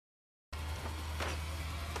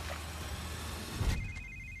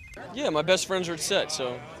Yeah, my best friends are at set,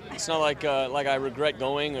 so it's not like I regret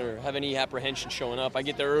going or have any apprehension showing up. I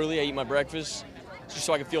get there early, I eat my breakfast, just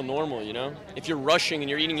so I can feel normal, you know? If you're rushing and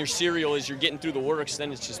you're eating your cereal as you're getting through the works,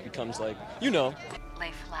 then it just becomes like, you know.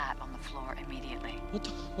 Lay flat on the floor immediately.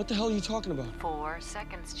 What the hell are you talking about? 4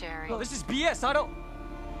 seconds, Jerry. No, this is BS. I don't...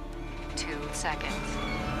 2 seconds.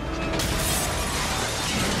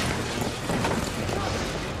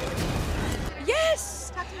 Yes!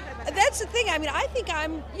 That's the thing. I mean, I think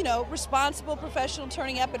I'm, you know, responsible, professional,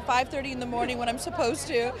 turning up at 5:30 in the morning when I'm supposed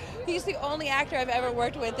to. He's the only actor I've ever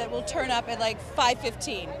worked with that will turn up at like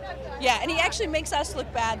 5:15. Yeah, and he actually makes us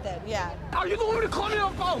look bad then, yeah. Are you the woman who called me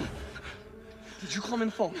on the phone? Did you call me on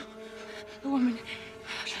the phone? The woman.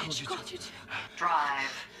 She called you too.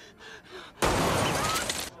 Drive.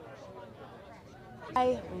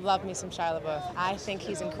 I love me some Shia LaBeouf. I think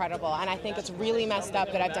he's incredible, and I think it's really messed up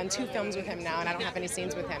that I've done 2 films with him now and I don't have any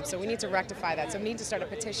scenes with him. So we need to rectify that. So we need to start a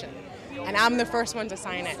petition, and I'm the first one to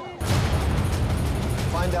sign it.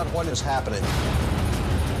 Find out what is happening.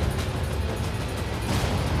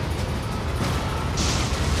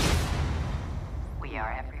 We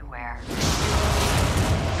are everywhere.